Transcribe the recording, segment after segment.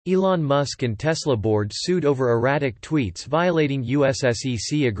Elon Musk and Tesla board sued over erratic tweets violating US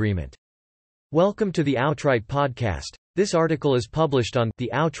SEC agreement. Welcome to the Outright podcast. This article is published on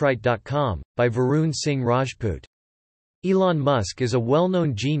theoutright.com by Varun Singh Rajput. Elon Musk is a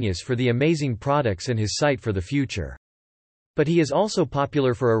well-known genius for the amazing products and his sight for the future. But he is also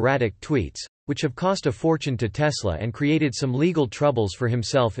popular for erratic tweets, which have cost a fortune to Tesla and created some legal troubles for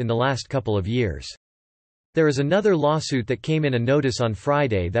himself in the last couple of years. There is another lawsuit that came in a notice on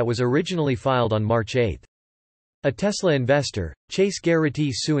Friday that was originally filed on March 8. A Tesla investor, Chase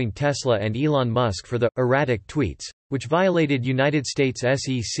Garrity, suing Tesla and Elon Musk for the erratic tweets, which violated United States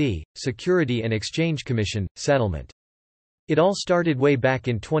SEC, Security and Exchange Commission, settlement. It all started way back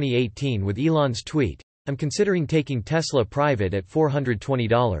in 2018 with Elon's tweet, "I'm considering taking Tesla private at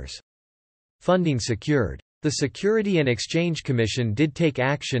 $420. Funding secured. The Security and Exchange Commission did take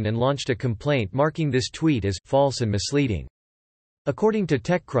action and launched a complaint marking this tweet as false and misleading. According to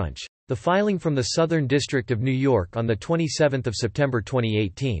TechCrunch, the filing from the Southern District of New York on 27 September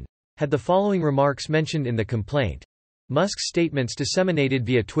 2018 had the following remarks mentioned in the complaint. Musk's statements disseminated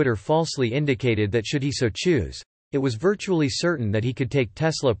via Twitter falsely indicated that should he so choose, it was virtually certain that he could take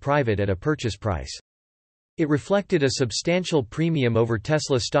Tesla private at a purchase price. It reflected a substantial premium over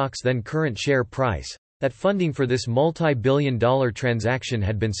Tesla stock's then current share price, that funding for this multi-billion-dollar transaction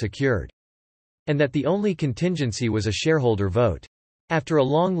had been secured, and that the only contingency was a shareholder vote. After a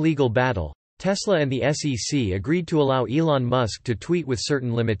long legal battle, Tesla and the SEC agreed to allow Elon Musk to tweet with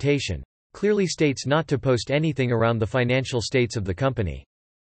certain limitation, clearly states not to post anything around the financial states of the company.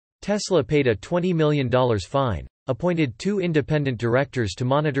 Tesla paid a $20 million fine, appointed 2 independent directors to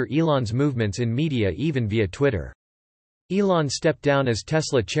monitor Elon's movements in media even via Twitter. Elon stepped down as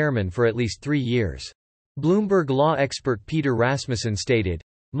Tesla chairman for at least 3 years. Bloomberg law expert Peter Rasmussen stated,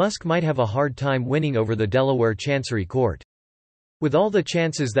 Musk might have a hard time winning over the Delaware Chancery Court. With all the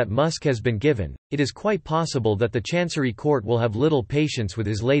chances that Musk has been given, it is quite possible that the Chancery Court will have little patience with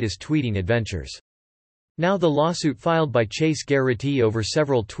his latest tweeting adventures. Now the lawsuit filed by Chase Garrity over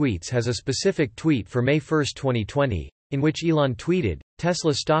several tweets has a specific tweet for May 1, 2020, in which Elon tweeted,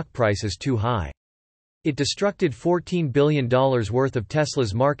 Tesla stock price is too high. It destructed $14 billion worth of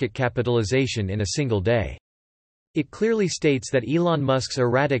Tesla's market capitalization in a single day. It clearly states that Elon Musk's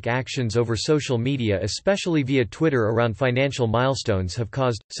erratic actions over social media, especially via Twitter around financial milestones, have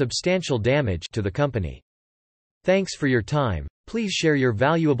caused substantial damage to the company. Thanks for your time. Please share your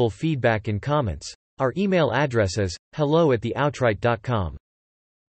valuable feedback and comments. Our email address is hello@theoutright.com.